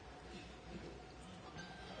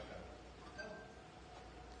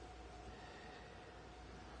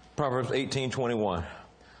 Proverbs 18:21.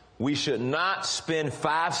 We should not spend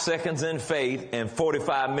 5 seconds in faith and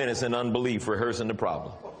 45 minutes in unbelief rehearsing the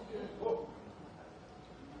problem.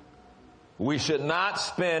 We should not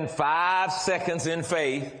spend 5 seconds in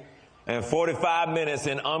faith and 45 minutes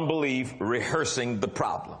in unbelief rehearsing the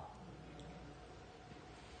problem.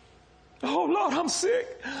 Oh, Lord, I'm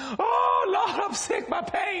sick. Oh, Lord, I'm sick by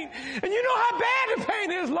pain. And you know how bad the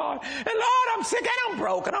pain is, Lord. And Lord, I'm sick and I'm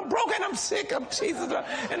broken. I'm broken, I'm sick, I'm Jesus.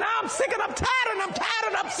 And now I'm sick and I'm tired and I'm tired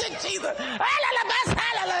and I'm sick, Jesus.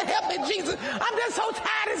 Help me, Jesus. I'm just so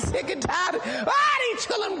tired and sick and tired. These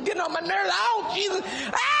children getting on my nerves. Oh, Jesus.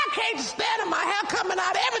 I can't stand it. My hair coming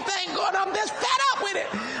out, everything going on. I'm just fed up with it.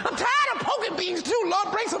 I'm tired of poking beans too.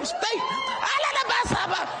 Lord, bring some steak.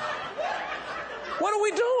 What are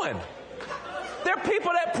we doing? There are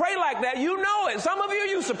people that pray like that. You know it. Some of you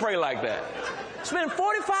used to pray like that. Spend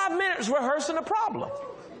 45 minutes rehearsing the problem.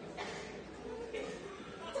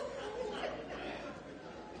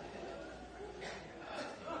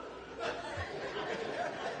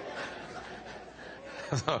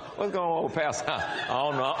 What's going on with Pastor? I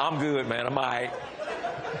don't know. I'm good, man. I'm all right.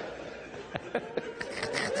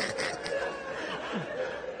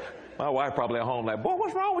 My wife probably at home like, boy,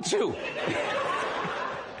 what's wrong with you?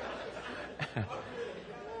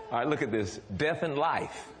 All right, look at this. Death and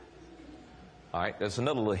life. All right, that's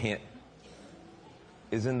another little hint.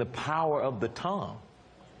 Is in the power of the tongue.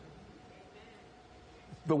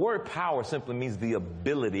 The word power simply means the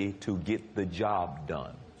ability to get the job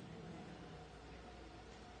done.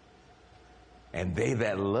 And they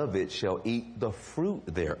that love it shall eat the fruit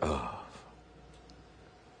thereof.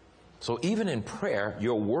 So even in prayer,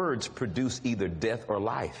 your words produce either death or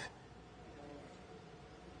life.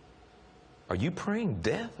 Are you praying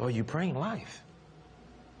death or are you praying life?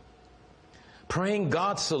 Praying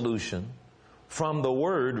God's solution from the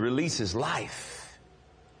word releases life.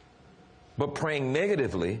 But praying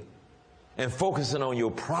negatively and focusing on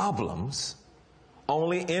your problems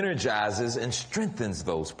only energizes and strengthens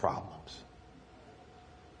those problems.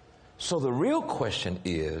 So the real question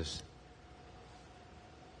is,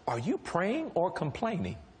 are you praying or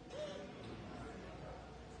complaining?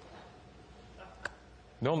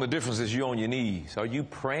 The only difference is you're on your knees. Are you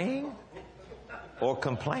praying or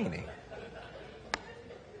complaining?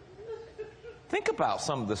 Think about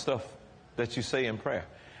some of the stuff that you say in prayer.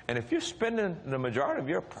 And if you're spending the majority of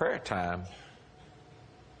your prayer time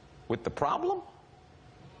with the problem,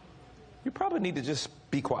 you probably need to just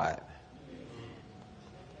be quiet.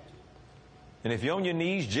 And if you're on your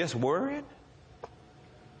knees just worried,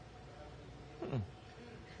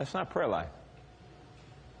 that's not prayer life.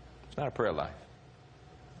 It's not a prayer life.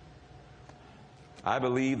 I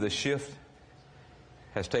believe the shift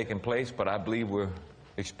has taken place, but I believe we're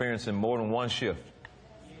experiencing more than one shift.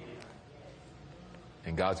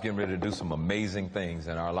 And God's getting ready to do some amazing things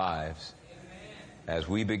in our lives as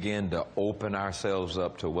we begin to open ourselves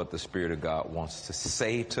up to what the Spirit of God wants to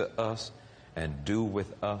say to us and do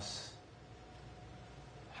with us,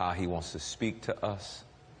 how He wants to speak to us.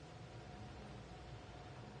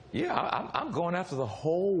 Yeah, I'm going after the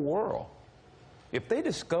whole world. If they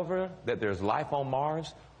discover that there's life on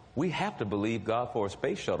Mars, we have to believe God for a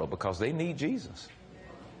space shuttle because they need Jesus.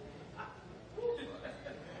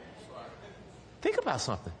 Think about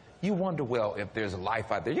something. You wonder, well, if there's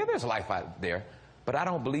life out there. Yeah, there's life out there, but I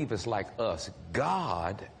don't believe it's like us.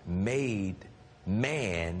 God made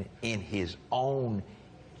man in His own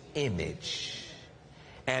image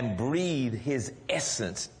and breathed His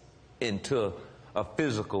essence into a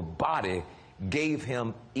physical body, gave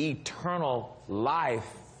him eternal life.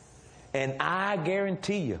 And I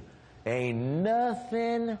guarantee you, ain't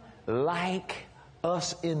nothing like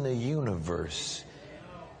us in the universe.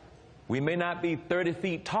 We may not be 30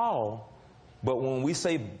 feet tall, but when we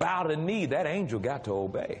say bow the knee, that angel got to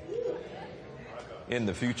obey. In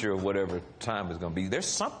the future of whatever time is going to be. There's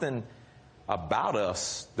something about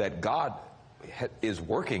us that God is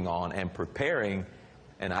working on and preparing.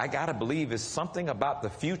 And I got to believe it's something about the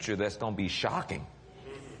future that's going to be shocking.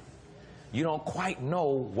 You don't quite know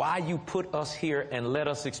why you put us here and let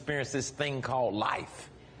us experience this thing called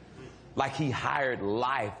life. Like He hired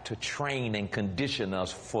life to train and condition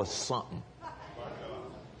us for something.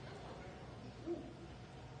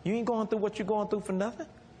 You ain't going through what you're going through for nothing.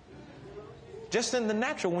 Just in the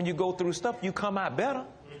natural, when you go through stuff, you come out better.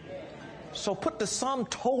 So put the sum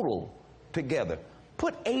total together.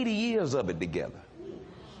 Put 80 years of it together.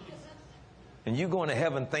 And you going to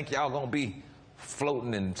heaven think y'all going to be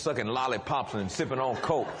floating and sucking lollipops and sipping on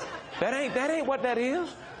Coke. That ain't what that is.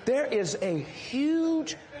 There is a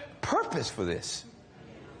huge purpose for this.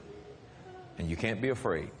 And you can't be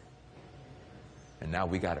afraid. And now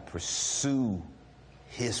we got to pursue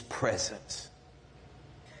His presence.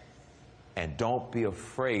 And don't be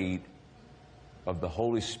afraid of the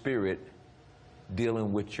Holy Spirit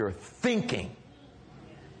dealing with your thinking.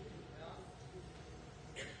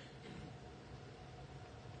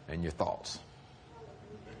 And your thoughts.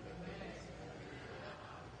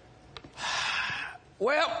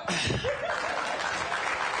 Well,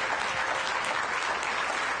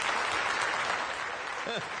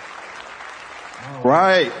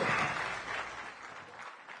 right.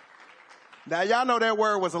 Now, y'all know that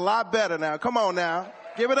word was a lot better now. Come on now.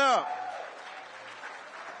 Give it up.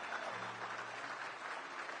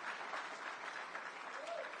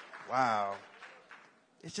 Wow.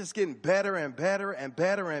 It's just getting better and better and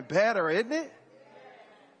better and better, isn't it?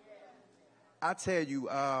 I tell you,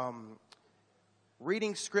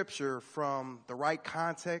 reading scripture from the right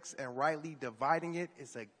context and rightly dividing it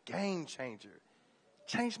is a game changer.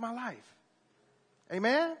 Changed my life.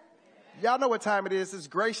 Amen? Y'all know what time it is. It's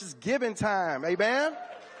gracious giving time. Amen?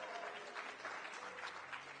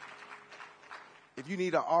 If you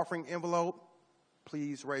need an offering envelope,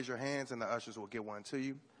 please raise your hands and the ushers will get one to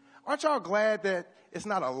you. Aren't y'all glad that it's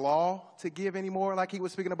not a law to give anymore, like he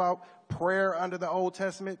was speaking about prayer under the Old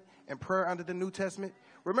Testament and prayer under the New Testament?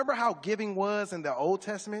 Remember how giving was in the Old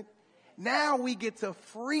Testament? Now we get to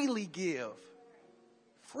freely give,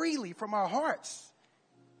 freely from our hearts.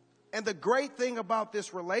 And the great thing about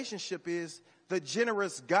this relationship is the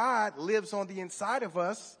generous God lives on the inside of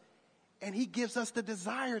us, and He gives us the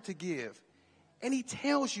desire to give. And He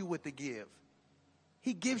tells you what to give.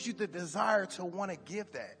 He gives you the desire to want to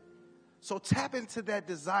give that. So tap into that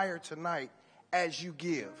desire tonight as you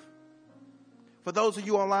give. For those of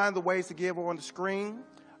you online, the ways to give are on the screen.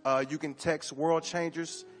 You can text World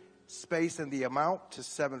Changers space and the amount to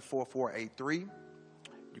 74483.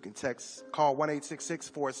 You can call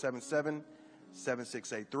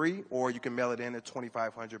 1-866-477-7683, or you can mail it in at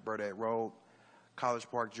 2500 Burdette Road, College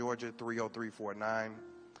Park, Georgia, 30349.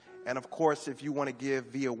 And of course, if you want to give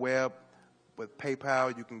via web with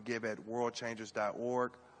PayPal, you can give at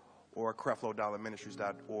worldchangers.org or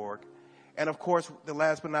creflo-ministries.org. And of course, the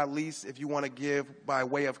last but not least, if you want to give by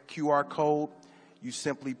way of QR code, you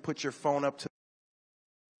simply put your phone up to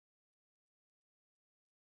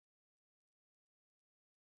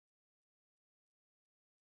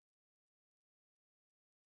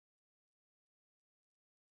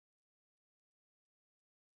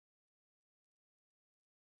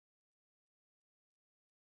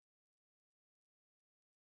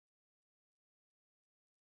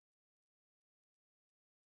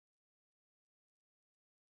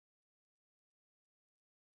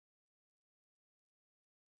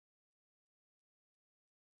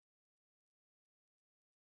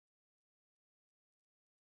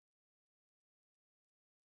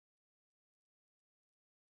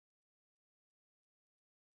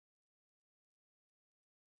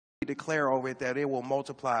declare over it that it will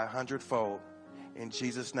multiply 100-fold. In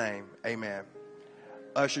Jesus' name, amen.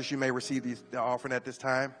 Ushers, you may receive the offering at this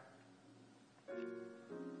time.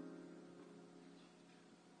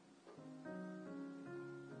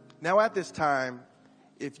 Now at this time,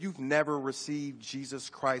 if you've never received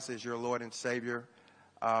Jesus Christ as your Lord and Savior,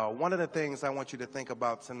 one of the things I want you to think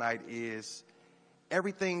about tonight is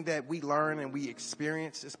everything that we learn and we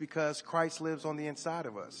experience is because Christ lives on the inside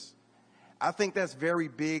of us. I think that's very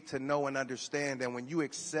big to know and understand that when you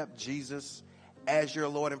accept Jesus as your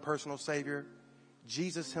Lord and personal Savior,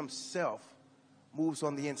 Jesus himself moves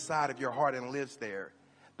on the inside of your heart and lives there.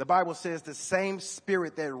 The Bible says the same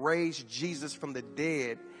Spirit that raised Jesus from the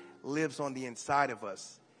dead lives on the inside of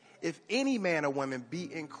us. If any man or woman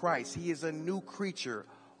be in Christ, he is a new creature.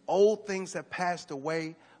 Old things have passed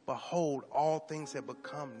away. Behold, all things have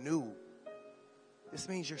become new. This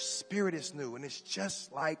means your spirit is new, and it's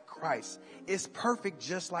just like Christ. It's perfect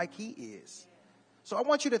just like he is. So I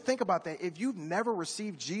want you to think about that. If you've never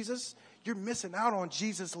received Jesus, you're missing out on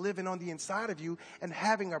Jesus living on the inside of you and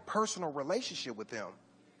having a personal relationship with him.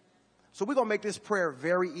 So we're going to make this prayer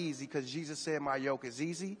very easy because Jesus said my yoke is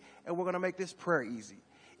easy, and we're going to make this prayer easy.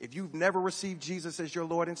 If you've never received Jesus as your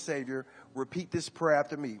Lord and Savior, repeat this prayer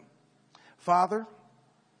after me. Father,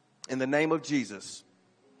 in the name of Jesus,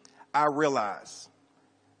 I realize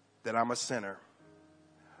that I'm a sinner.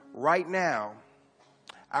 Right now,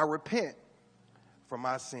 I repent for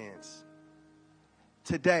my sins.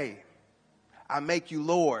 Today, I make you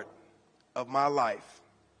Lord of my life.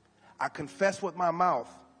 I confess with my mouth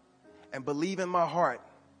and believe in my heart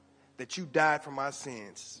that you died for my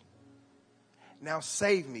sins. Now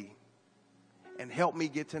save me and help me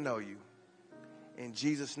get to know you. In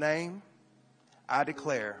Jesus' name, I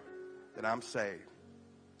declare that I'm saved.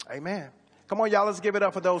 Amen. Come on, y'all, let's give it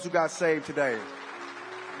up for those who got saved today.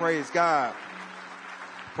 Praise God.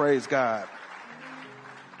 Praise God.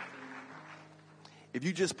 If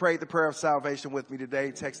you just prayed the prayer of salvation with me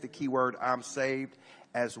today, text the keyword I'm saved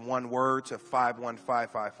as one word to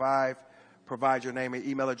 51555. Provide your name and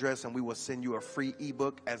email address, and we will send you a free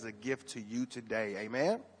ebook as a gift to you today.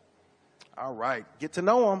 Amen. All right. Get to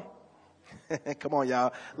know him. Come on,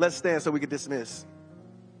 y'all. Let's stand so we can dismiss.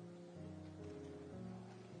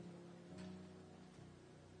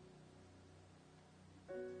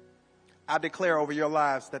 I declare over your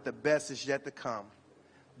lives that the best is yet to come.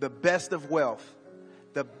 The best of wealth,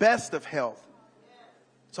 the best of health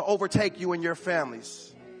to overtake you and your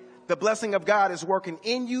families. The blessing of God is working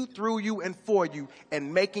in you, through you, and for you,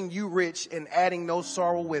 and making you rich and adding no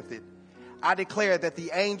sorrow with it. I declare that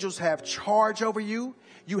the angels have charge over you.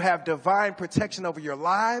 You have divine protection over your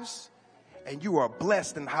lives, and you are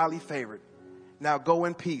blessed and highly favored. Now go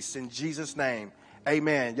in peace in Jesus' name.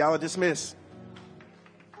 Amen. Y'all are dismissed.